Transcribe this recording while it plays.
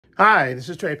Hi, this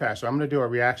is Trey Pastor. I'm going to do a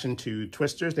reaction to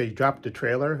Twisters. They dropped the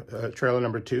trailer, trailer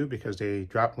number 2, because they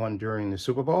dropped one during the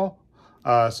Super Bowl.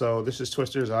 So this is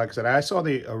Twisters. Like I said, I saw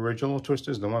the original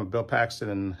Twisters, the one with Bill Paxton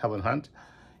and Helen Hunt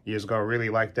years ago. I really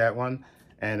liked that one.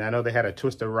 And I know they had a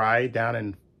Twister ride down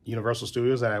in Universal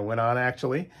Studios that I went on,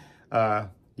 actually,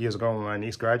 years ago when my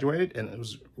niece graduated. And it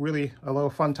was really a little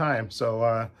fun time.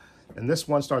 So, and this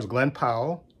one stars Glenn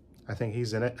Powell. I think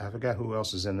he's in it. I forgot who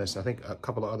else is in this. I think a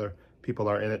couple of other people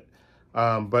are in it.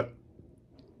 But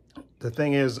the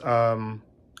thing is,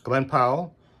 Glenn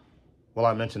Powell, well,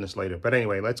 I'll mention this later. But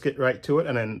anyway, let's get right to it.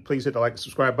 And then please hit the like and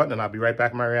subscribe button, and I'll be right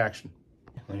back with my reaction.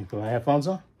 Let me put my headphones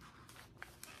on.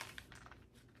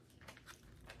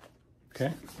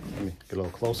 Okay, let me get a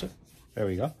little closer. There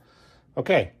we go.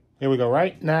 Okay, here we go.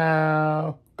 Right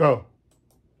now, go.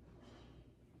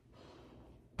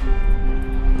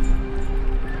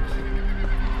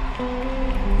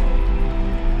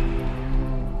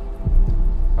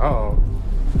 Uh-oh.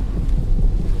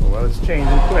 Well, it's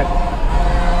changing quick.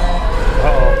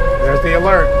 Uh-oh. There's the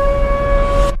alert.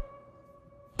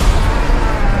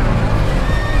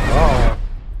 Uh-oh.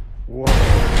 Whoa.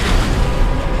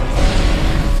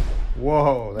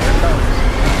 Whoa, there it comes.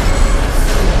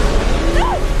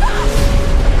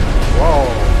 Whoa.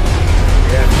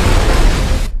 Yeah.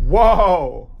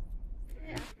 Whoa.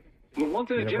 The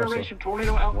once-in-a-generation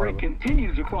tornado outbreak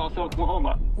continues across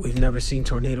Oklahoma. We've never seen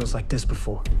tornadoes like this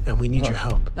before, and we need your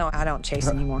help. No, I don't chase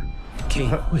anymore.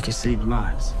 Kate, we can save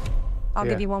lives. I'll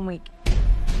give you 1 week.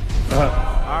 All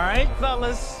right,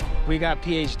 fellas. We got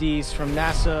PhDs from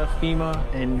NASA, FEMA,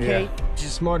 and Kate, she's the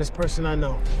smartest person I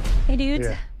know. Hey, dudes.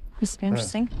 Yeah. This is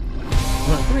interesting.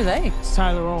 Who are they? It's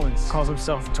Tyler Owens. Calls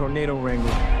himself a tornado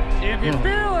wrangler. If you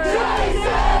feel it.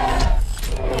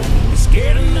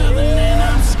 Scared of nothing and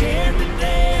I'm scared to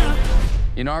death.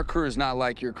 You know, our crew is not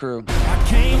like your crew. I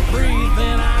can't breathe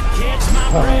and I catch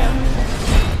my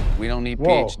breath. We don't need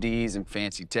PhDs and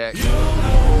fancy tech.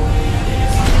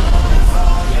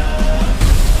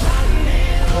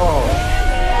 Whoa.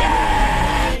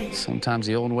 Sometimes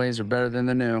the old ways are better than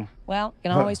the new. Well, you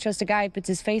can always trust a guy who puts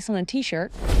his face on a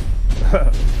t-shirt.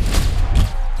 What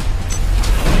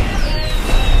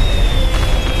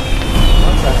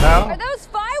the hell? Are those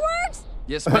fireworks?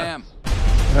 Yes, ma'am.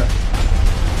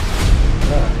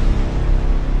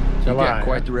 You July. got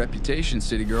quite the reputation,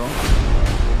 city girl.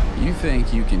 You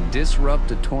think you can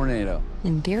disrupt a tornado?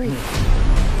 In theory.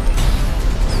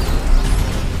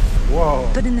 Whoa.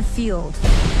 But in the field,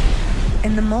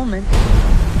 in the moment,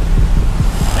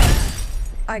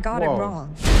 I got it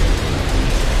wrong.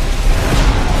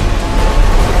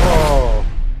 Whoa.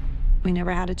 We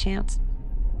never had a chance.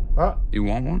 You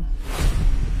want one?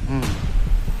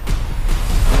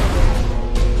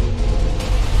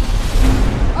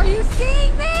 Are you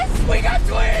seeing this? We got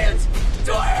twins!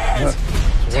 Twins!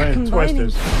 They're combining.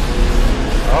 Twisters.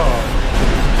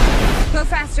 Uh-oh. Go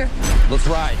faster. Let's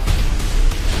ride.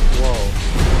 Whoa.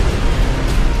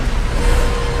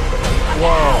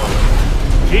 Whoa.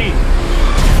 Jeez.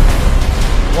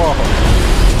 Whoa.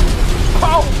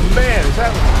 Oh, man. Is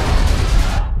that...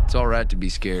 It's all right to be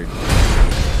scared.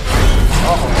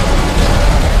 Uh-oh.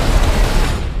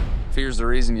 Fear's the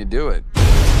reason you do it.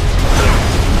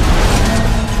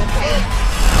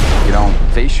 You don't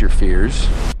face your fears,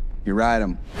 you ride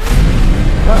them.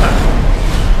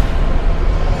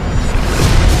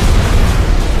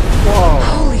 Whoa.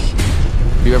 Holy.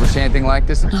 You ever see anything like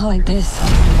this? Not like this.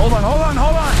 Hold on, hold on,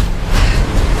 hold on!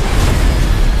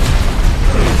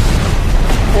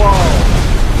 Whoa.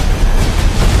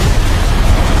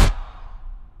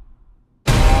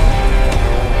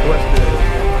 Twisted.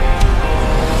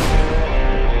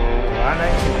 July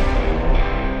 19th.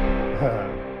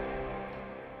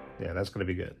 Yeah, that's going to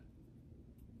be good.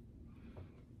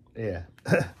 Yeah,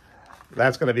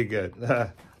 that's going to be good.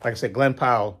 Like I said, Glenn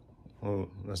Powell,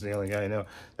 that's the only guy I know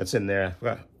that's in there. I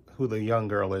forgot who the young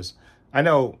girl is. I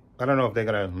don't know if they're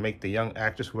going to make the young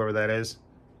actress, whoever that is.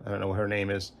 I don't know what her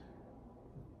name is.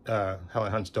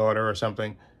 Helen Hunt's daughter or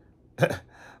something.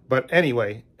 But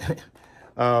anyway,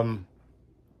 Glenn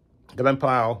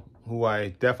Powell, who I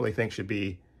definitely think should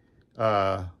be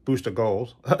Booster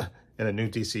Gold in a new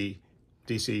DCU,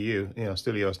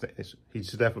 studios. He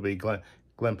should definitely Glenn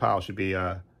Powell should be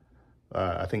I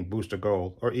think Booster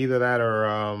Gold, or either that or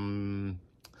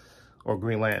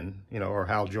Green Lantern, or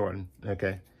Hal Jordan.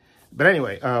 Okay, but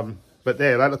anyway, but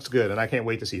there, that looks good, and I can't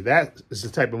wait to see. That is the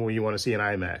type of movie you want to see in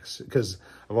IMAX because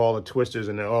of all the twisters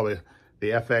and all the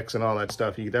FX and all that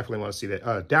stuff. You definitely want to see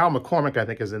that. Dal McCormick, I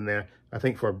think, is in there. I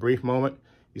think for a brief moment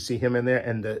you see him in there,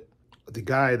 and the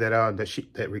guy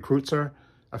that recruits her,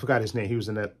 I forgot his name. He was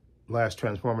in that last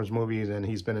Transformers movies, and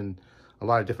he's been in a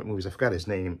lot of different movies. I forgot his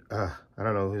name. I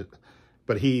don't know,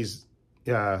 but he's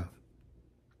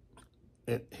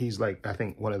like, I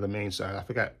think one of the main stars. I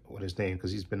forgot what his name,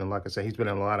 because he's been in, like I said, he's been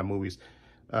in a lot of movies.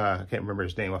 I can't remember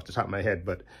his name off the top of my head,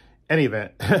 but any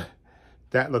event,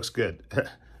 that looks good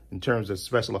in terms of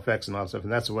special effects and all that stuff.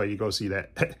 And that's the way you go see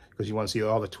that, because you want to see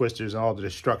all the twisters and all the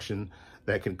destruction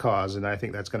that can cause. And I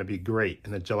think that's going to be great.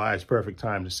 And July is perfect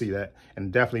time to see that,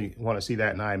 and definitely want to see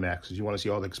that in IMAX, because you want to see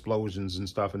all the explosions and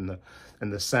stuff, and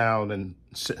the sound and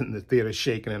the theater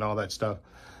shaking and all that stuff.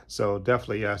 So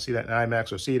definitely see that in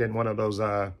IMAX, or see it in one of those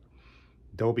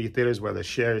Dolby theaters where the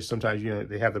shares, sometimes, you know,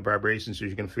 they have the vibrations so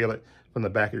you can feel it from the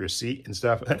back of your seat and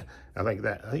stuff. I think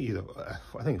that, I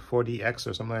think 4DX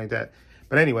or something like that.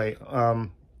 But anyway,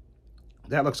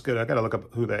 that looks good. I got to look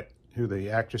up who the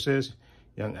actress is,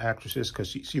 young actress is, because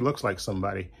she looks like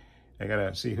somebody. I got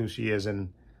to see who she is.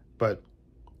 But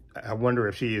I wonder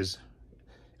if she is,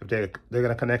 if they're going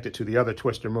to connect it to the other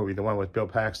Twister movie, the one with Bill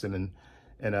Paxton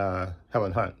and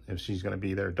Helen Hunt, if she's going to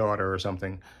be their daughter or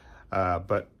something.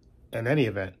 But in any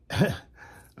event,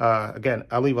 again,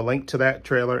 I'll leave a link to that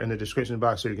trailer in the description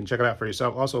box so you can check it out for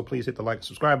yourself. Also, please hit the like and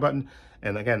subscribe button.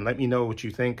 And again, let me know what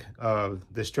you think of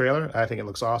this trailer. I think it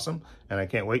looks awesome, and I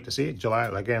can't wait to see it. July,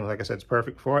 again, like I said, it's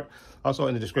perfect for it. Also,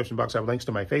 in the description box, I have links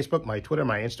to my Facebook, my Twitter,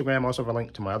 my Instagram. Also, have a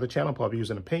link to my other channel, Paul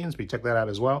Views and Opinions. Please check that out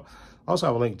as well. Also, I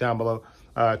have a link down below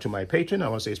to my Patreon. I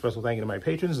want to say a special thank you to my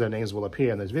patrons. Their names will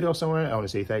appear in this video somewhere. I want to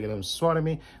say thank you to them for supporting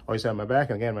me. Always have my back.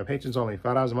 And again, my patrons only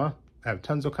 $5 a month. I have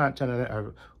tons of content in it. I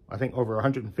have, I think, over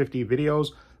 150 videos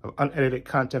of unedited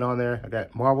content on there. I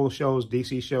got Marvel shows,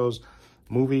 DC shows,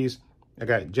 movies. I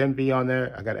got Gen V on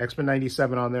there. I got X-Men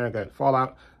 97 on there. I got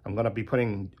Fallout. I'm going to be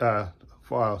putting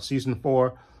season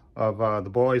 4 of The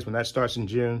Boys when that starts in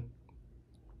June.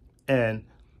 And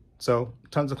so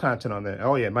tons of content on there.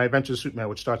 Oh yeah, My Adventures of Superman,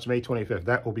 which starts May 25th.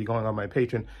 That will be going on my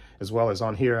Patreon as well as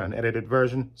on here, an edited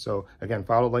version. So again,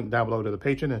 follow the link down below to the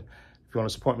Patreon. And if you want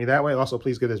to support me that way, also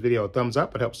please give this video a thumbs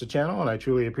up. It helps the channel, and I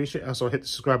truly appreciate it. Also hit the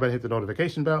subscribe button, hit the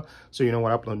notification bell, so you know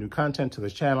when I upload new content to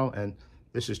this channel. And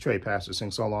this is Trey Pastor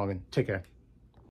saying so long, and take care.